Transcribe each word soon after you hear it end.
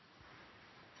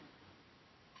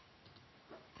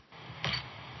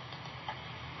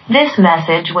This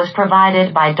message was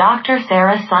provided by Dr.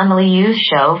 Sarah Sun Liu's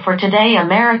show for Today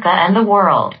America and the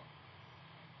World.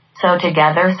 So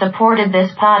Together supported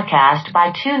this podcast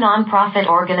by two nonprofit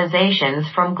organizations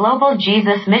from Global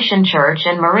Jesus Mission Church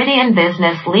and Meridian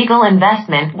Business Legal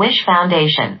Investment Wish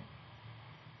Foundation.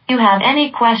 If you have any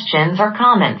questions or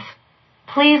comments,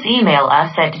 please email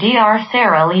us at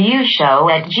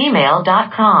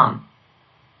drsarahliushow@gmail.com.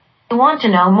 If you want to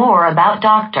know more about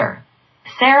Dr.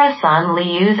 Sarah Sun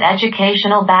Liu's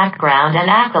educational background and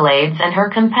accolades and her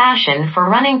compassion for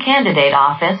running candidate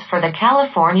office for the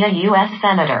California U.S.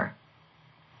 Senator,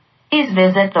 please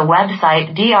visit the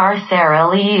website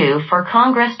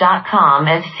drsarahliuforcongress.com.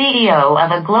 As CEO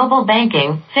of a global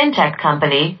banking, fintech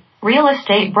company, real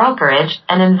estate brokerage,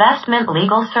 and investment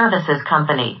legal services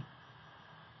company,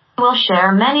 we will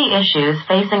share many issues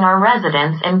facing our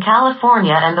residents in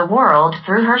California and the world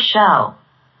through her show.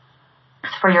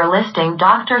 Thanks for your listening,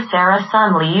 Dr. Sarah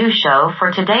Sun Liu Show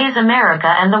for Today's America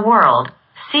and the World.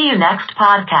 See you next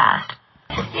podcast.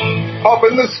 Up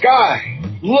in the sky.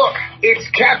 Look, it's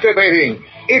captivating.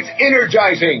 It's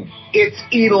energizing. It's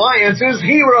Eliances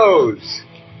Heroes.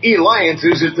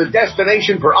 Eliances is the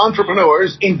destination for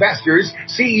entrepreneurs, investors,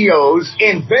 CEOs,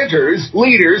 inventors,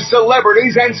 leaders,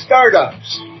 celebrities, and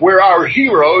startups, where our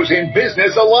heroes in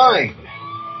business align.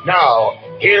 Now,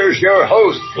 here's your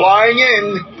host flying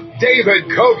in, David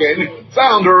Kogan,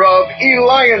 founder of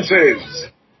Eliances.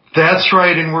 That's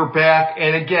right, and we're back.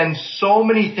 And again, so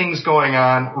many things going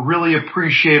on. Really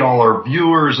appreciate all our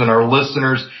viewers and our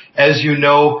listeners. As you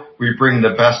know, we bring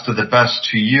the best of the best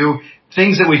to you.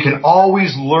 Things that we can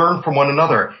always learn from one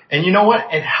another. And you know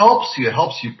what? It helps you. It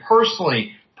helps you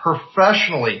personally,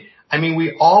 professionally. I mean,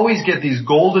 we always get these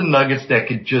golden nuggets that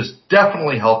could just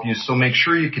definitely help you. So make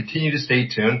sure you continue to stay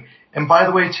tuned. And by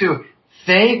the way, too,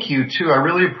 thank you, too. I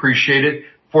really appreciate it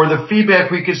for the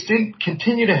feedback we could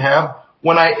continue to have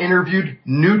when I interviewed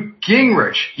Newt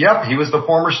Gingrich. Yep, he was the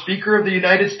former Speaker of the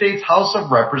United States House of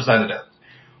Representatives.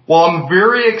 Well, I'm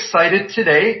very excited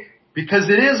today because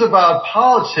it is about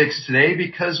politics today,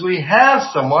 because we have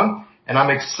someone, and I'm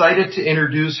excited to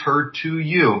introduce her to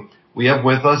you. We have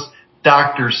with us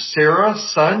Dr. Sarah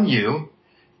Sun Liu,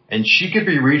 and she could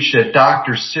be reached at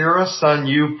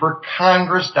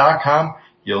drsarahsunliuforcongress.com.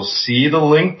 You'll see the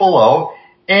link below.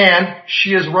 And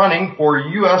she is running for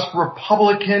U.S.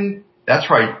 Republican,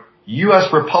 that's right,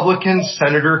 U.S. Republican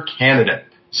Senator candidate.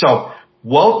 So,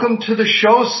 welcome to the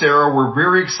show, Sarah. We're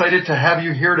very excited to have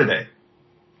you here today.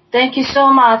 Thank you so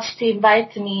much to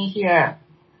invite me here.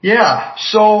 Yeah.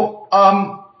 So,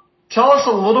 tell us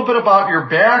a little bit about your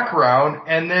background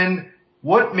and then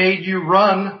what made you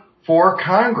run for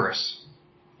Congress.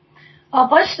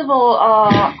 First of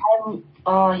all,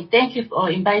 thank you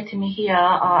for inviting me here.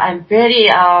 I'm very,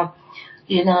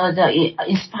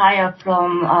 inspired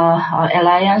from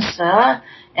Alliance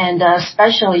and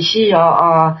especially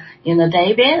CEO,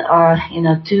 David,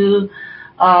 to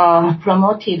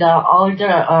promote all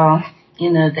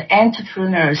the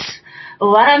entrepreneurs.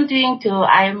 What I'm doing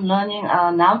I'm running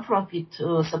a nonprofit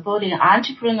to supporting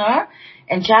entrepreneur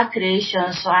and job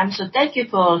creation. So I'm so thankful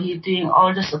for he doing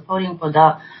all the supporting for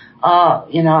the,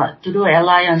 through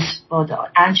Alliance for the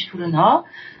entrepreneur.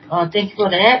 Thank you for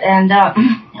that. And,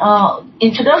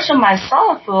 introduction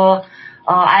myself,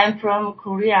 I'm from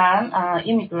Korean,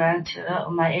 immigrant,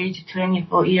 my age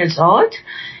 24 years old.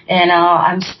 And,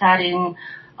 I'm studying,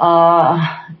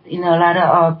 a lot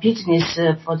of business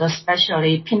for the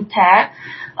especially fintech,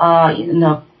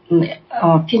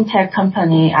 fintech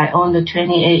company I owned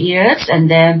 28 years, and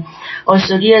then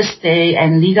also real estate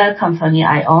and legal company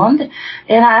I owned.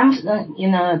 And I'm,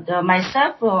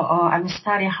 myself, I'm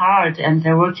studying hard and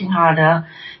working harder.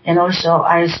 And also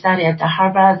I study at the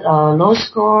Harvard Law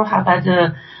School, Harvard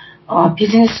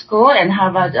Business School, and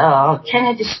Harvard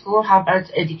Kennedy School,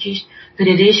 Harvard Education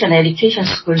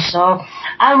School. So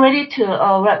I'm ready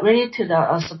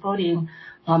to supporting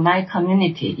my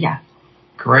community. Yeah.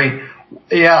 Great.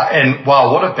 Yeah, and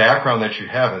wow, what a background that you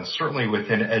have, and certainly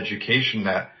within education.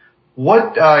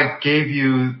 What gave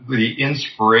you the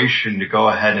inspiration to go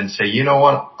ahead and say, you know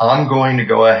what, I'm going to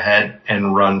go ahead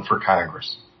and run for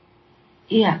Congress?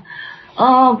 Yeah,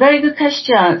 very good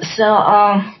question. So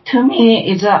to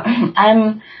me, it's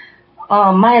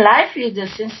my life is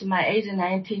since my age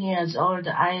 19 years old.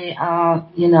 I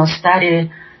studied.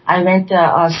 I went to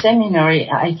a seminary.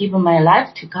 I give my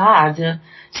life to God.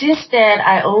 Since that,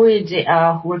 I always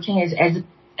working as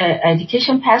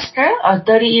education pastor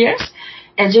 30 years,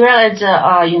 as well as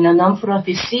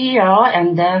non-profit CEO,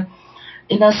 and then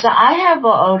so I have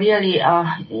really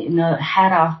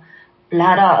had a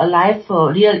lot of life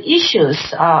real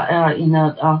issues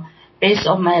based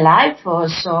on my life.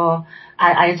 So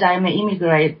as I'm an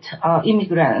immigrant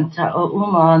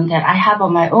woman, that I have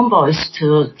my own voice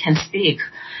can speak.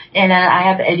 And I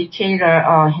have educator,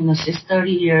 since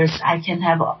 30 years, I can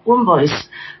have own voice.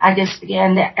 I can speak.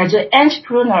 And as an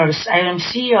entrepreneur, I am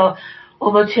CEO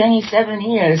over 27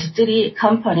 years, 3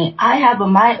 company. I have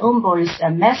my own voice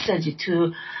and message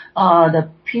to the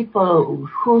people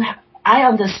who I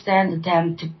understand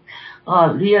them to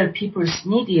real people's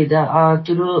needed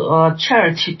through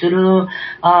church, through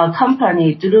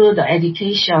company, through the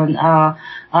education.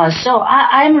 So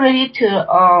I'm ready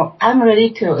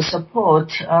to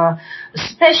support.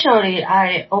 Especially,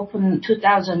 I opened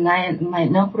 2009 my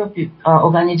nonprofit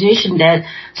organization that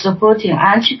supporting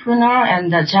entrepreneur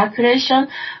and job creation.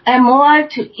 I'm more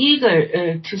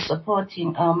eager to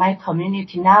supporting my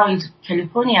community. Now is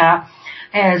California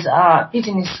has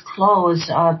business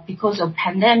closed because of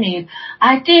pandemic.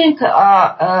 I think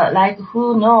like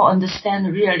who understand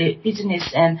really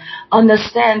business and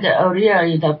understand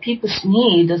really the people's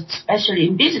need, especially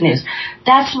in business.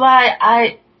 That's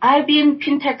why I've been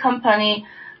fintech company.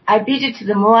 I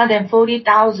visited more than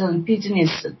 40,000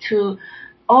 business to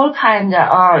all kind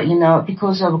of,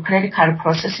 because of credit card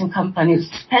processing companies,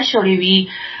 especially we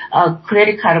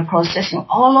credit card processing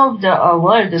all over the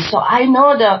world. So I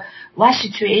know what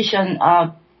situation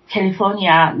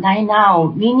California right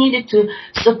now. We needed to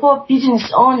support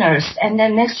business owners and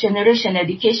then next generation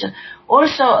education.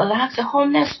 Also, lots of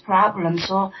homeless problems.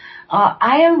 So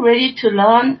I am ready to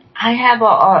learn. I have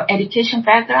a education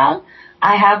background.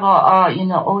 I have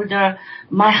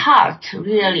my heart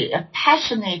really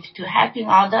passionate to helping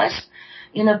others.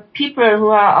 People who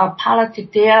are politics,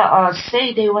 they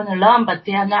say they want to learn, but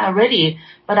they are not ready.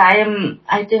 But I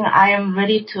think I am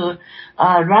ready to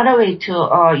right away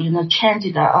to change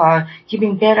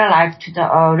giving better life to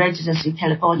the residents in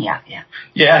California. Yeah.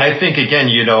 Yeah, and I think again,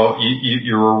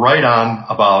 you were right on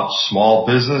about small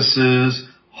businesses,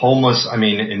 homeless. I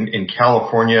mean, in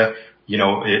California,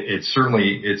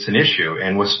 it's an issue,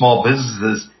 and with small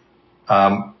businesses,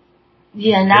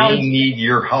 they need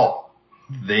your help.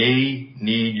 They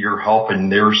need your help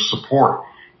and their support.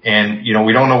 And,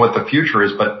 we don't know what the future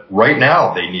is, but right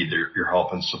now they need your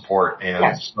help and support. And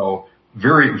yes. So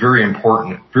very, very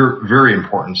important, very, very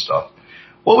important stuff.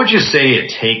 What would you say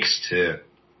it takes to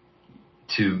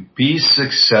be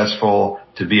successful,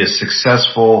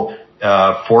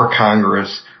 for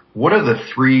Congress? What are the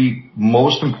 3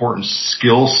 most important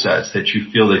skill sets that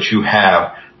you feel that you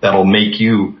have that'll make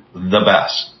you the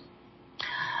best?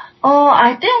 Oh,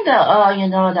 I think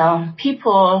the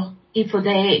people, if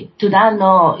they do not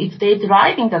know, if they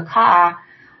driving the car,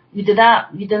 we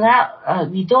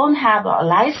don't have a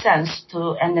license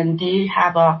and then they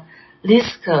have a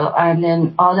risk, and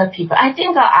then other people. I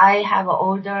think I have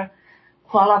older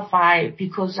qualified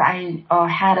because I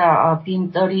had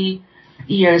been 30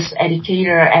 years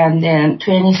educator and then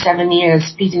 27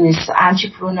 years business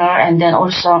entrepreneur, and then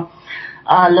also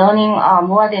learning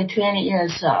more than 20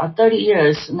 years, 30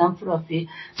 years nonprofit.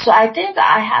 So I think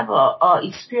I have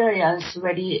experience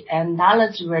ready and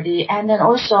knowledge ready. And then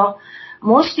also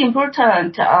most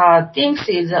important things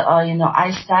is,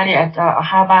 I studied at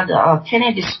Harvard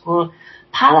Kennedy School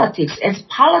politics. As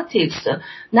politics,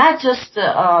 not just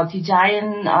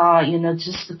design,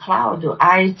 just cloud.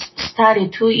 I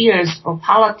studied 2 years for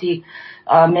politics.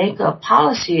 Make a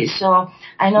policy. So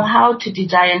I know how to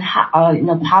design,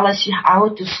 policy, how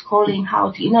to schooling,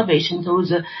 how to innovation.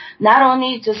 Those not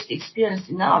only just experience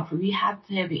enough, we have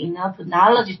to have enough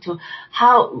knowledge to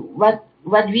what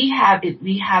we have.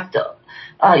 We have to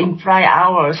improve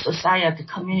our society,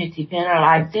 community, better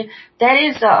life. That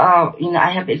is,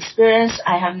 I have experience,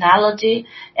 I have knowledge,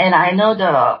 and I know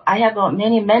I have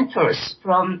many mentors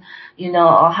from,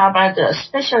 Harvard,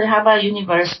 especially Harvard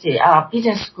University,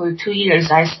 business school, 2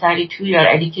 years. I studied 2-year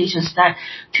education,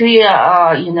 2-year,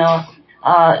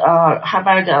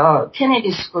 Harvard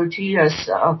Kennedy School, 2 years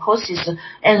courses,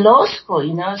 and law school,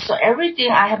 So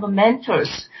everything I have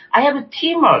mentors. I have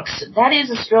teamwork. That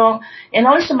is strong. And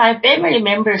also my family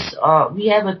members, we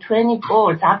have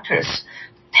 24 doctors,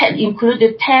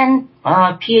 included 10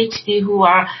 PhD who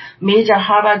are major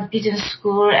Harvard Business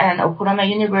School and Oklahoma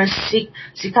University,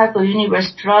 Chicago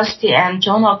University Trustee, and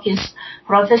Johns Hopkins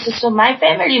professor. So my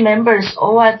family members,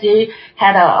 all they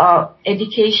had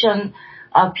education,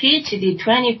 PhD,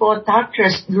 24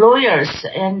 doctors, lawyers,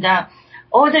 and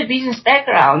all the business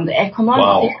background,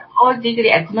 economic, all degree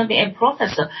economic and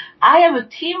professor. I have a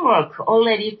teamwork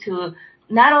already to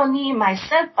not only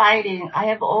myself fighting, I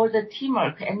have all the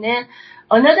teamwork. And then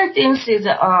another thing is,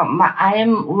 I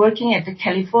am working at the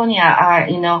California,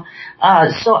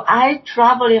 so I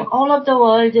traveling all over the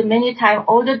world many times,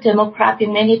 all the demographic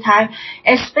many times,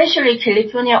 especially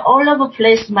California, all over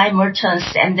place, my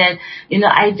merchants. And then,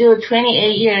 I do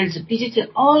 28 years visiting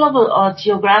all over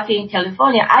geography in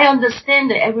California. I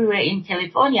understand everywhere in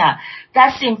California.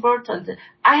 That's important.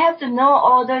 I have to know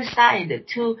other side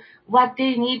to what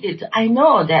they needed. I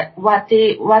know that what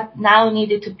now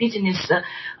needed to business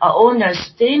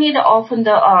owners. They need to open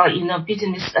the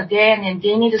business again, and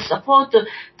they need to support the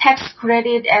tax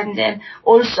credit, and then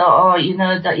also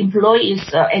the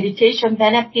employees education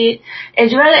benefit,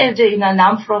 as well as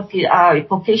non-profit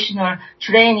vocational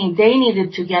training. They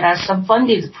needed to get some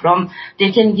funding from.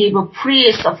 They can give a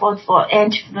free support for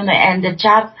entrepreneur and the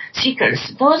job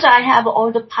seekers. Those I have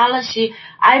all the policy.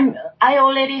 I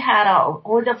already had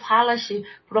all the policy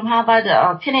from Harvard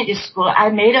Kennedy School. I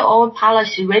made all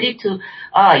policy ready to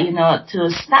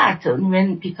start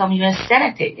when become U.S.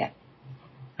 Senator again.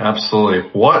 Absolutely.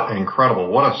 What incredible.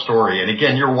 What a story. And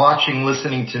again, you're watching,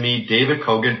 listening to me, David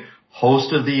Kogan,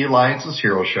 host of the Alliances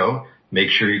Hero Show. Make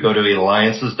sure you go to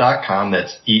alliances.com.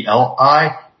 That's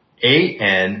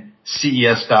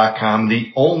ELIANCES.com,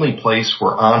 the only place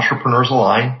where entrepreneurs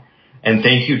align. And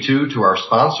thank you, too, to our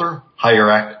sponsor,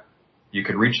 HireAct. You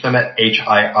can reach them at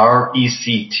HIRECT.com.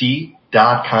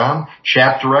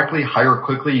 Chat directly, hire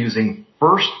quickly using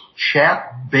first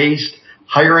chat-based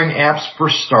hiring apps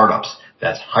for startups.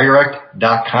 That's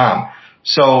HireAct.com.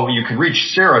 So you can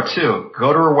reach Sarah, too.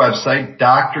 Go to her website,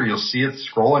 you'll see it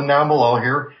scrolling down below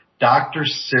here, Dr.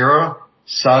 Sarah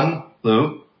Sun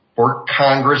Lu for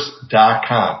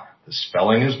Congress.com. The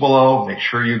spelling is below. Make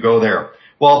sure you go there.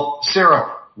 Well,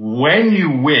 Sarah, when you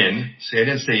win, I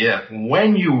didn't say if,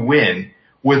 when you win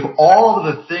with all of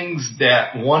the things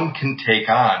that one can take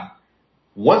on,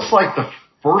 what's like the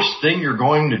first thing you're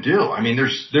going to do? I mean,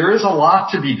 there is a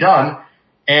lot to be done,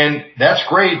 and that's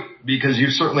great because you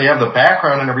certainly have the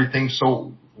background and everything.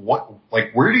 So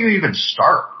where do you even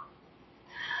start?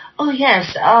 Oh,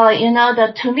 yes.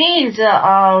 To me is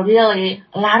really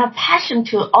a lot of passion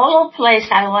to all of place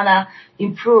I want to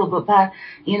improve, but,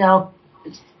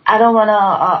 I want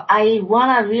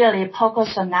to really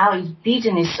focus on now is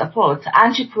business support,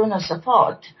 entrepreneur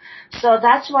support. So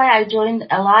that's why I joined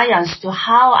Alliance to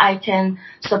how I can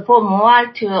support more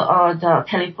to the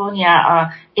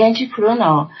California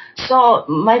entrepreneur. So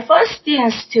my first thing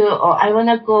is I want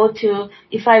to go to,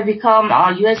 if I become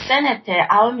a U.S. Senator,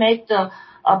 I'll make the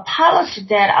policy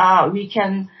that we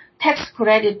can tax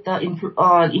credit the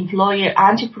employer,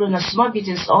 entrepreneur, small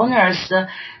business owners.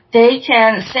 They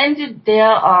can send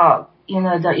their,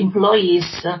 the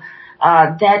employees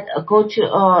that go to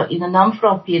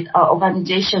non-profit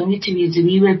organization, which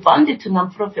we will fund it to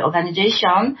non-profit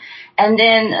organization, and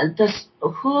then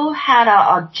who had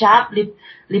a job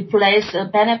replace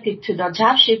benefit to the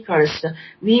job seekers,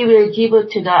 we will give it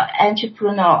to the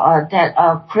entrepreneur that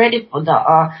credit for the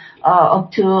up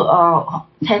to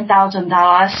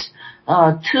 $10,000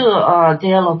 to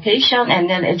their location, and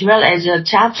then as well as a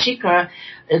job seeker,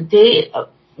 they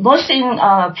both in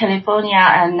California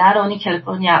and not only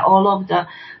California, all of the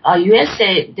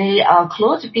USA, they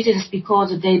close business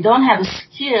because they don't have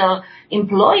skilled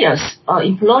employees.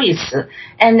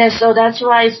 And so that's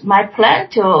why it's my plan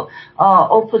to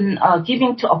open,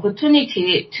 giving to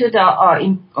opportunity to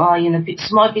the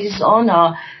small business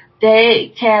owner. They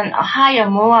can hire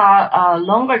more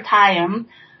longer time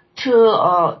to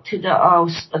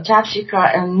the job seeker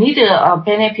and need a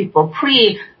benefit for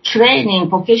pre-training,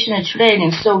 vocational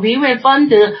training. So we will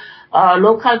fund the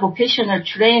local vocational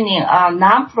training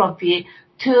non-profit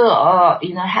to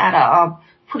had a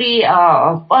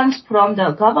funds from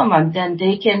the government. Then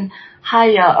they can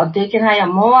hire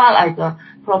more like a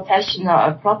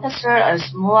professional professor,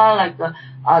 as more like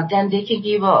then they can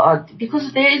give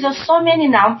because there is so many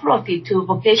non-profit to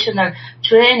vocational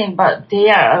training, but they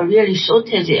are really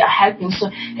shortage helping. So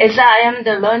as I am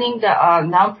learning the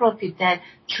non-profit that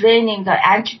training the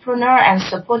entrepreneur and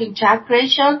supporting job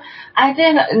creation, I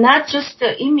think not just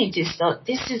the images. So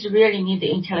this is really needed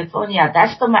in California.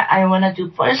 That's I want to do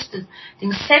first thing.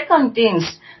 Second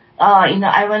things,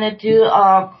 I want to do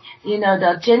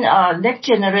the next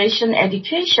generation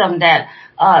education that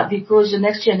because the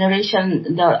next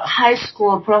generation, the high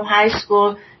school, from high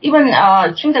school, even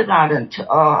kindergarten to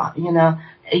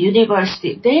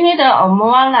university, they need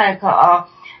more like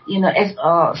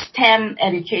STEM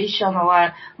education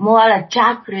or more like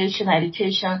job creation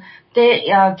education.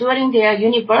 They during their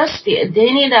university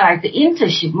they need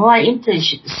more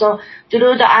internship. So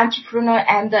through the entrepreneur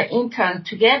and the intern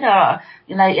together,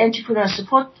 entrepreneur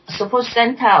support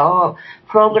center or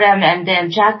program and then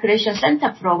job creation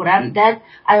center program, that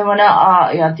I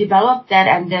wanna develop that,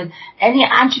 and then any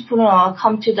entrepreneur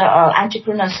come to the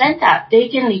entrepreneur center, they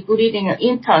can recruiting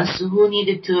interns who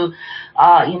needed to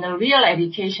real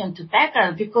education to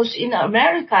background, because in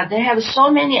America they have so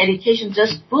many education,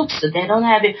 just books. They don't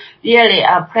have really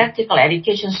practical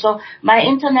education. So my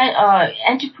internet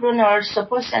entrepreneur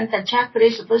support center, job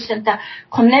creation support center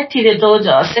connected those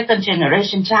second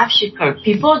generation job seeker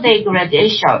before they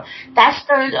graduation. That's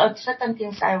the second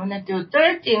things I want to do.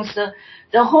 Third things,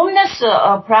 the homeless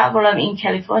problem in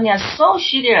California is so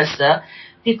serious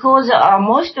because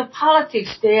most of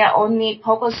politics they are only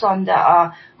focused on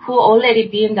the who already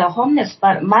been the homeless,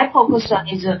 but my focus on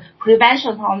is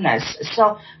prevention homeless.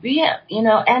 So we,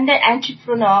 and the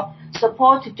entrepreneur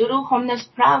support to do homeless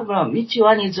problem. Which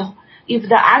one is, if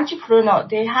the entrepreneur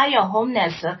they hire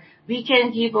homeless, we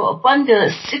can give a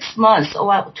bundle 6 months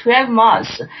or 12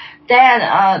 months. Then,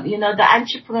 the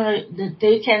entrepreneur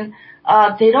they can.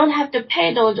 They don't have to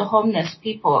pay those homeless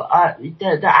people.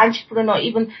 The entrepreneur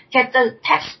even get the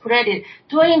tax credit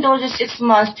during those 6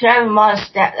 months, 12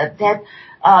 months the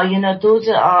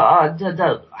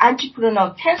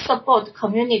entrepreneur can support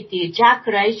community job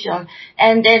creation,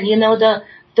 and then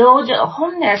those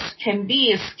homeless can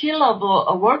be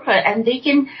skillable worker, and they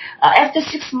can after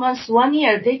 6 months, 1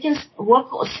 year, they can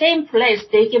work same place.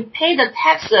 They can pay the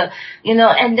tax,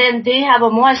 and then they have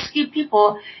a more skilled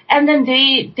people, and then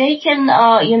they can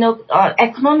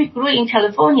economic growth in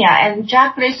California and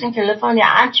job creation in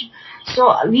California.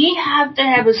 So we have to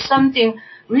have something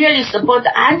really support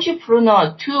the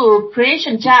entrepreneur to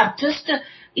creation job. Just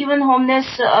even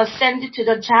homeless send it to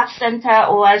the job center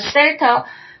or shelter.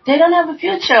 They don't have a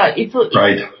future.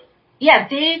 Right. Yeah,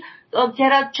 they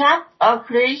get a job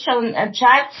creation, a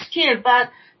job skill, but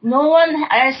no one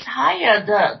else hired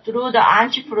through the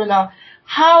entrepreneur.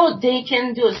 How they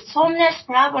can do homeless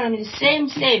problem is same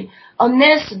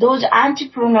unless those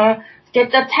entrepreneur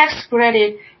get the tax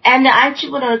credit, and the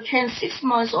entrepreneur can 6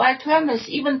 months or 12 months,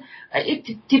 even it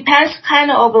depends kind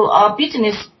of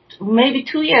business, maybe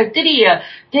 2 years, 3 years,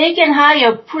 they can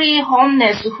hire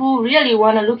pre-homeless who really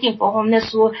want to looking for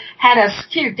homeless who had a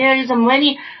skill. There is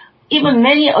many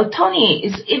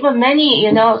attorneys, even many,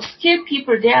 skilled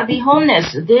people, they are be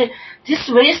homeless. They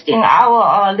just wasting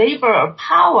our labor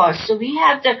power. So we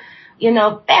have to,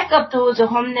 back up those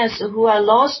homeless who are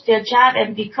lost their job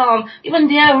and become, even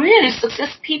they are really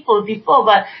success people before,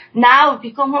 but now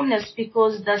become homeless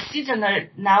because the seasonal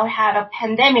now had a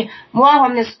pandemic, more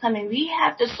homeless coming. We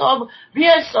have to solve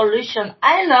real solution.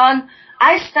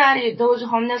 I studied those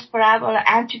homeless problem,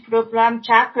 entrepreneur problem,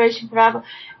 job creation problem,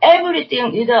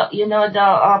 everything.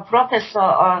 The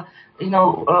professor,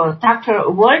 Dr.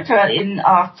 Walter in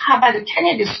Harvard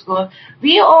Kennedy School.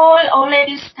 We all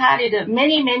already studied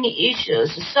many issues.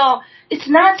 So it's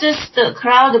not just the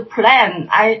crowd plan.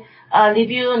 I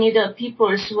review the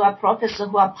people who are professors,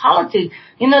 who are politics.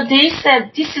 They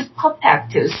said this is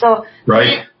perfect. So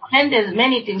right. And there's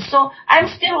many things. So I'm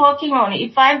still working on it.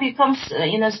 If I become,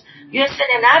 U.S.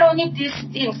 Senate, not only these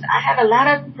things, I have a lot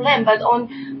of plan, but on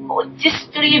these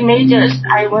 3 measures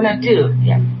I want to do.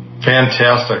 Yeah.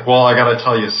 Fantastic. Well, I got to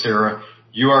tell you, Sarah,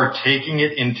 you are taking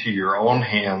it into your own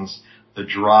hands, the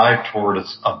drive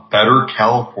towards a better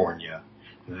California.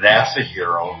 That's a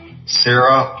hero.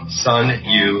 Sarah Sun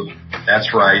Liu,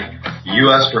 that's right,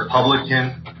 U.S.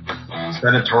 Republican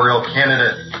senatorial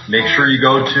candidate. Make sure you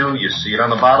go to, you see it on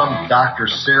the bottom, Dr.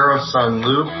 Sarah Sun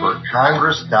Liu for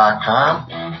Congress.com.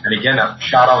 And again, a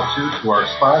shout out to our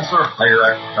sponsor,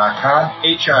 HireEct.com,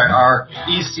 HIRECT.com.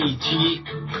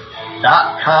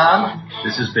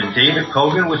 This has been David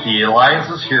Kogan with the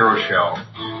Alliances Hero Show.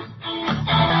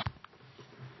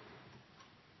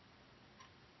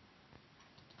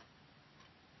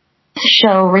 This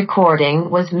show recording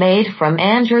was made from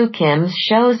Andrew Kim's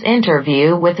show's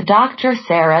interview with Dr.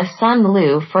 Sarah Sun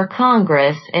Liu for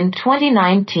Congress in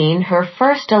 2019, her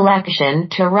first election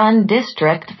to run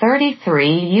District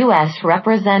 33 U.S.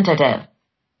 Representative.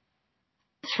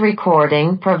 This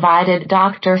recording provided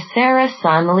Dr. Sarah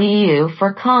Sun Liu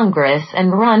for Congress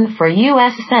and run for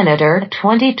U.S. Senator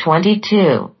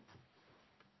 2022.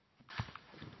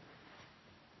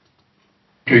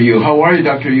 Dr. Yu. How are you,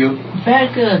 Dr. Yu? Very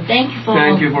good. Thank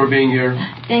you for being here.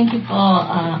 Thank you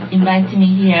for inviting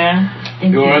me here.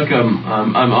 You're welcome.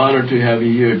 I'm honored to have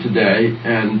you here today,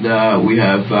 and we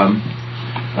have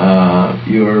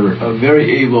your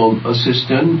very able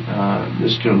assistant,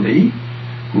 Mr. Lee,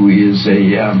 who is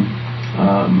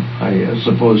I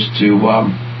suppose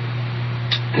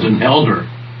is an elder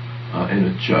and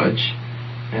a judge,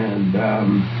 and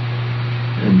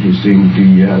he's doing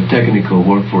the technical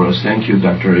work for us. Thank you,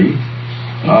 Dr. Lee.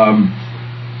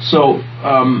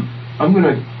 I'm going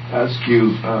to ask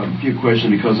you a few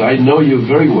questions because I know you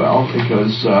very well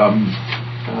because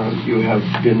you have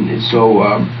been so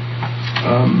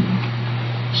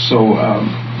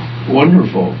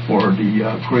wonderful for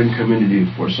the Korean community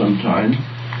for some time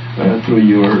through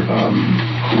your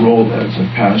role as a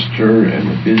pastor and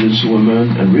a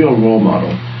businesswoman and real role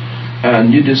model.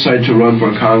 And you decided to run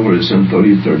for Congress on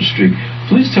 33rd Street.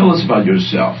 Please tell us about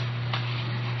yourself.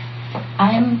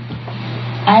 I'm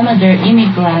an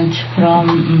immigrant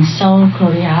from Seoul,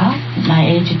 Korea. My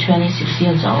age is 26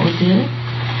 years old,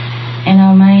 and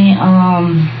I'm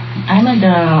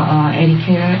the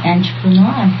educator,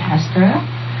 entrepreneur, and pastor.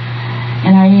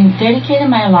 And I dedicated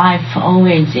my life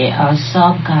always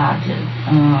serve God.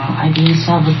 I've been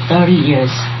served 30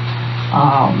 years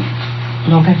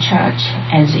local church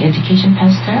as education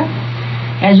pastor,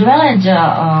 as well as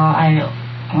I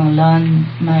learned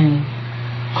my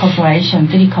corporation,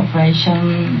 3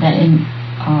 corporation that in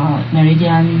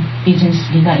Meridian Business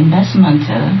Legal Investment,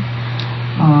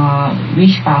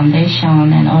 Wish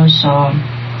Foundation, and also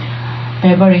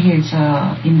Beverly Hills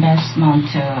Investment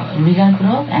Legal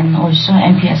Group, and also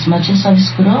MPS Merchant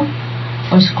Service Group,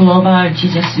 also Global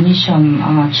Jesus Mission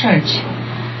Church.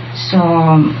 So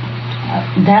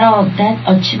that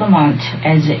achievement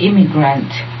as an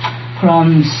immigrant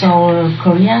from Seoul,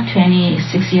 Korea,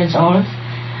 26 years old,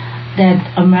 that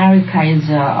America is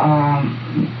a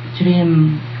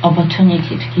dream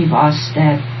opportunity to give us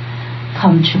that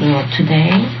come true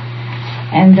today.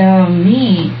 And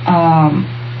me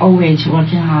always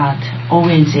working hard,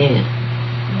 always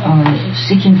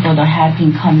seeking for the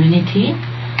helping community,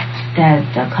 that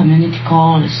the community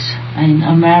goals and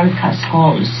America's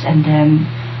goals, and then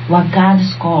what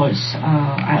God's goals,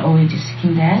 I always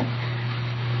seeking that.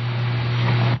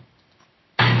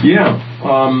 Yeah,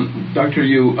 Dr.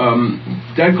 Yu,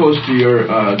 that goes to your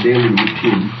daily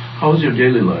routine. How's your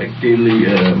daily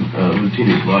routine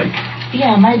is like?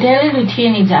 Yeah, my daily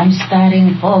routine is I'm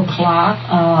starting 4 o'clock.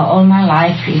 All my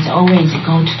life is always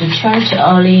go to the church,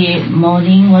 early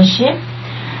morning worship.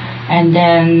 And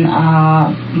then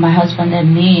my husband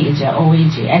and me is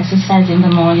always exercise in the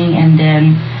morning, and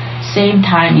then same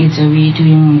time is we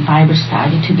doing Bible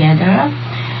study together.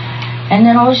 And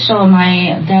then also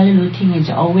my daily routine is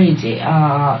always,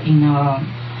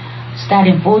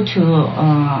 starting 4 to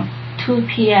 2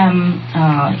 p.m.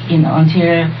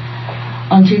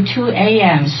 Until 2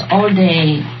 a.m. all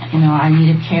day. I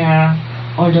need to care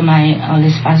all my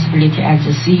responsibility as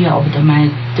the CEO of my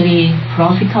 3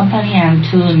 profit company and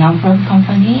 2 non-profit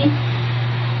company.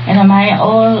 And my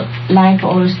whole life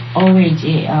always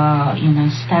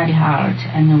study hard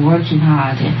and working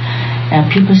hard.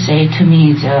 People say to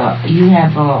me, you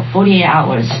have 48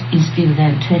 hours instead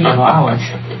of 24 hours.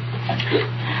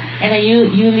 And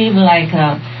you live like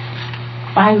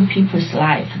 5 people's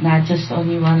life, not just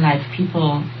only one life.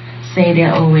 People say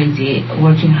they're always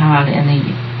working hard, and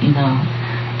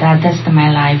that's my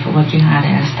life, working hard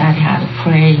and study hard,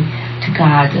 pray to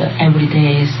God every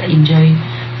day, enjoy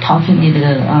talking with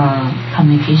the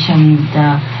communication,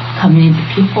 the community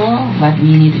people, what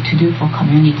we need to do for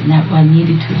community, not what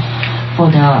needed to for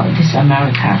this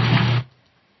America.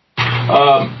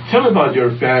 Tell me about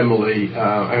your family.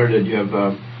 I heard that you have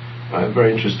a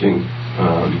very interesting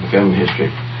family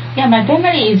history. Yeah, my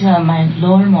family is my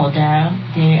role model.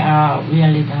 They are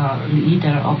really the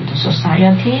leader of the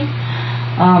society.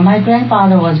 My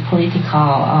grandfather was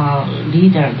political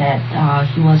leader that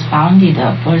he was founded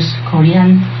the first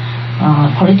Korean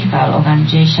political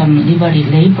organization, Liberty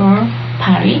Labor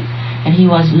Party, and he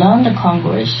was learned the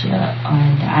Congress,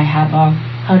 and I have a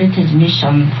heritage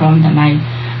mission from my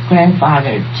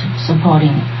grandfather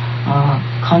supporting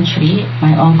country,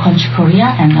 my own country,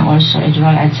 Korea, and also as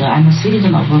well as I'm a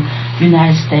citizen of the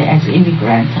United States as an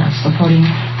immigrant, supporting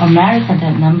America,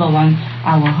 that number one,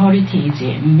 our heritage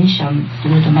mission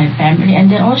through my family. And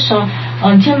then also,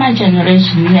 until my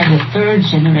generation, we have the 3rd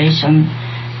generation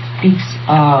big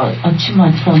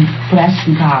achievement from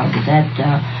blessing God, that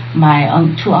my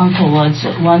 2 uncle was,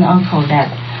 one uncle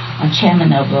that chairman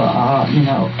of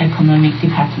economic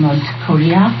department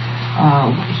Korea.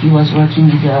 He was working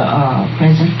with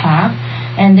President Park.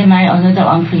 And then my another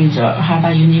uncle is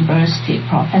Harvard University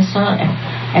professor,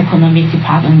 economic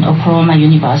department, Oklahoma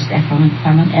University economic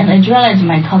department. And as well as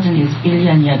my cousin is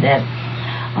billionaire that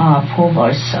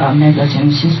Forbes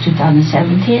magazine since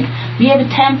 2017. We have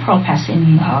 10 prophets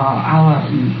in our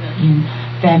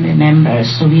family members,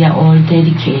 so we are all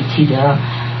dedicated,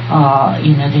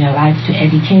 their life to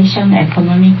education,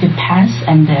 economic defense,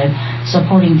 and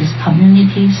supporting this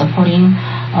community, supporting,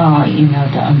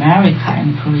 the America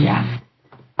and Korea.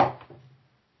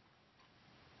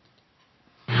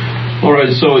 All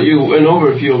right, so you went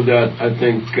over a few of that, I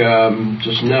think,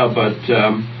 just now, but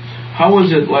how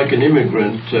was it like an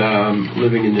immigrant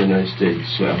living in the United States?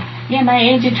 Yeah, my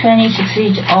age is 26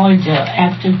 years old.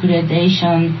 After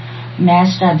graduation,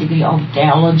 master degree of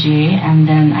theology, and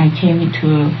then I came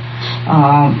to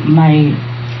my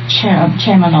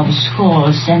chairman of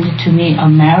school sent to me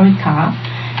America,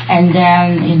 and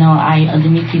then I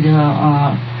admitted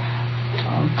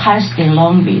Cal State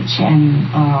Long Beach, and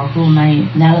who my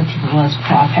relative was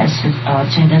Professor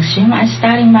Jae-Deok Shim. I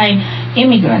started my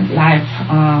immigrant life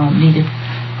with the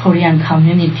Korean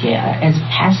community as a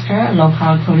pastor,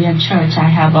 local Korean church. I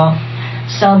have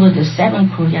served 7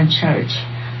 Korean church.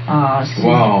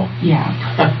 Wow. Yeah,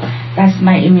 that's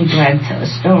my immigrant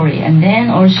story. And then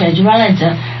also, as well as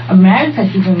America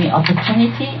given me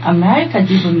opportunity, America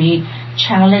given me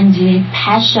challenge,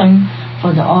 passion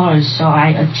for the all. So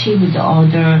I achieved all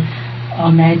the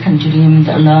American dream,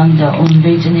 learned the own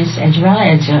business, as well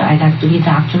as I got 3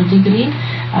 doctoral degree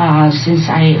since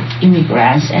I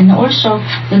immigrants. And also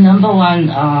the number one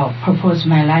purpose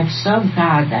my life, serve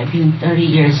God. I've been 30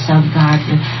 years serve God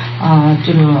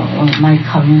through my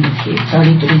community,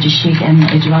 33 district, and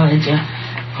as well as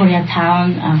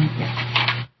Koreatown. Yeah.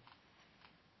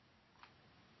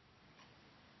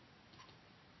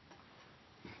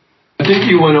 I think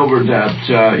you went over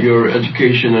that, your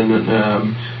education,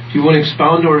 and do you want to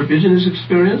expound on your business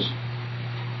experience?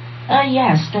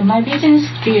 Yes, my business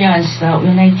experience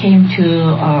when I came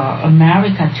to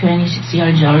America, 26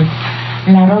 years old,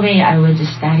 right away I was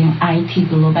studying IT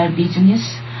global business.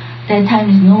 That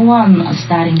time no one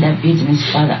starting that business,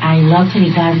 but I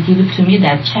luckily God gave to me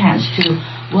that chance to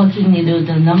working with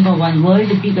the number one world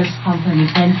biggest company,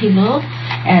 Pentigo,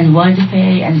 and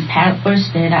WorldPay, and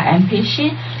First Data,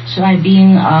 MPC. So I've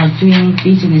been doing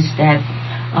business that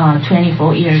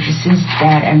 24 years since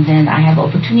that, and then I have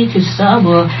opportunity to serve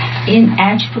in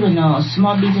entrepreneurs,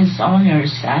 small business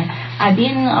owners. I've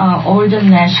been all the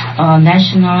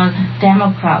national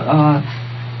Democrat,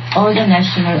 all the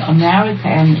national America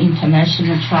and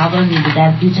international travel with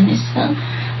that business.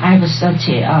 I have such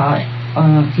a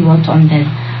pivot on that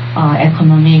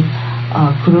economic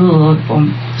group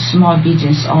small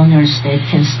business owners that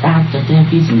can start their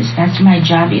business. That's my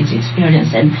job, is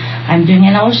experience, and I'm doing.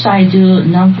 And also I do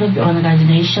non-profit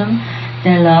organization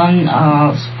that learn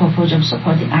purpose of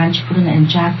supporting entrepreneur and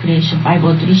job creation.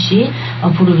 503C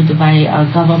approved by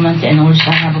government, and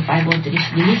also I have a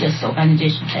 503C religious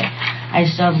organization that I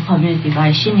serve community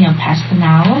by senior pastor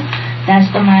now.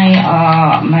 That's my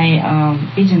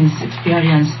business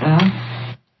experience.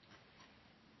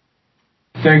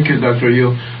 Thank you, Dr.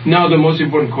 Yu. Now the most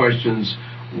important questions.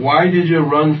 Why did you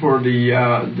run for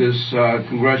this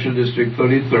Congressional District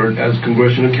 33rd as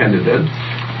congressional candidate?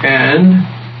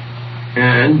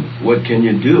 And what can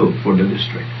you do for the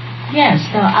district? Yes,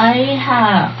 so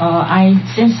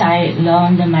since I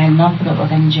learned my nonprofit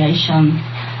organization,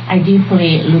 I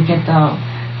deeply look at the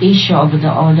issue of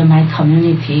my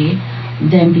community.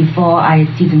 Then before I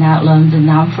did not learn the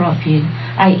nonprofit,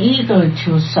 I eager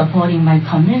to supporting my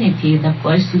community. The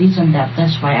first reason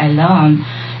that's why I learned,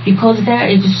 because there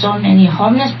is so many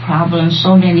homeless problems,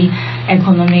 so many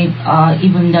economic,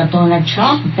 even the Donald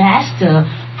Trump, best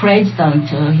president,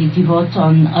 he devoted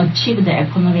on achieve the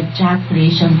economic job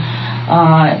creation,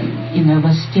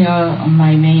 was still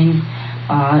my main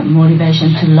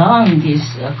motivation to learn this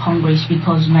Congress,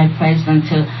 because my president,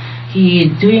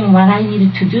 he doing what I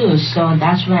needed to do. So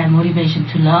that's why motivation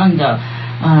to learn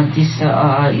this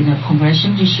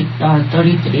Congressional District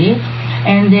 33.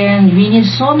 And then we need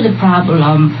to solve the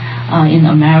problem in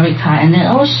America. And then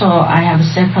also I have a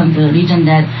second reason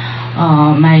that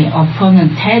my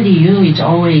opponent Teddy Yu is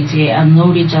always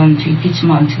no reason to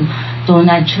impeachment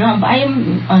Donald Trump. I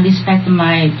respect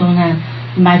my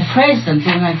president,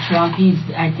 Donald Trump. He's,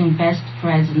 I think, best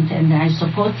president, and I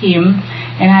support him.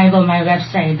 And I have on my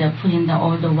website putting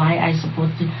all the why I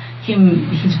support him.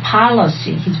 His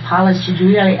policy is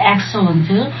really excellent,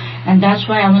 and that's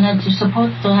why I wanted to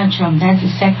support Donald Trump. That's the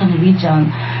second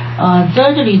reason.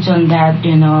 Third reason that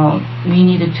we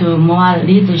needed to more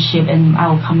leadership in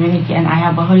our community, and I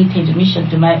have a heritage mission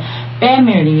to my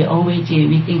family. Always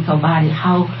we think about it,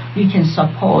 how we can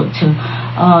support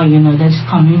this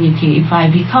community. If I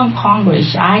become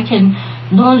Congress, I can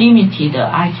no limited.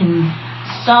 I can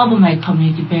serve my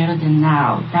community better than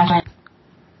now. That's why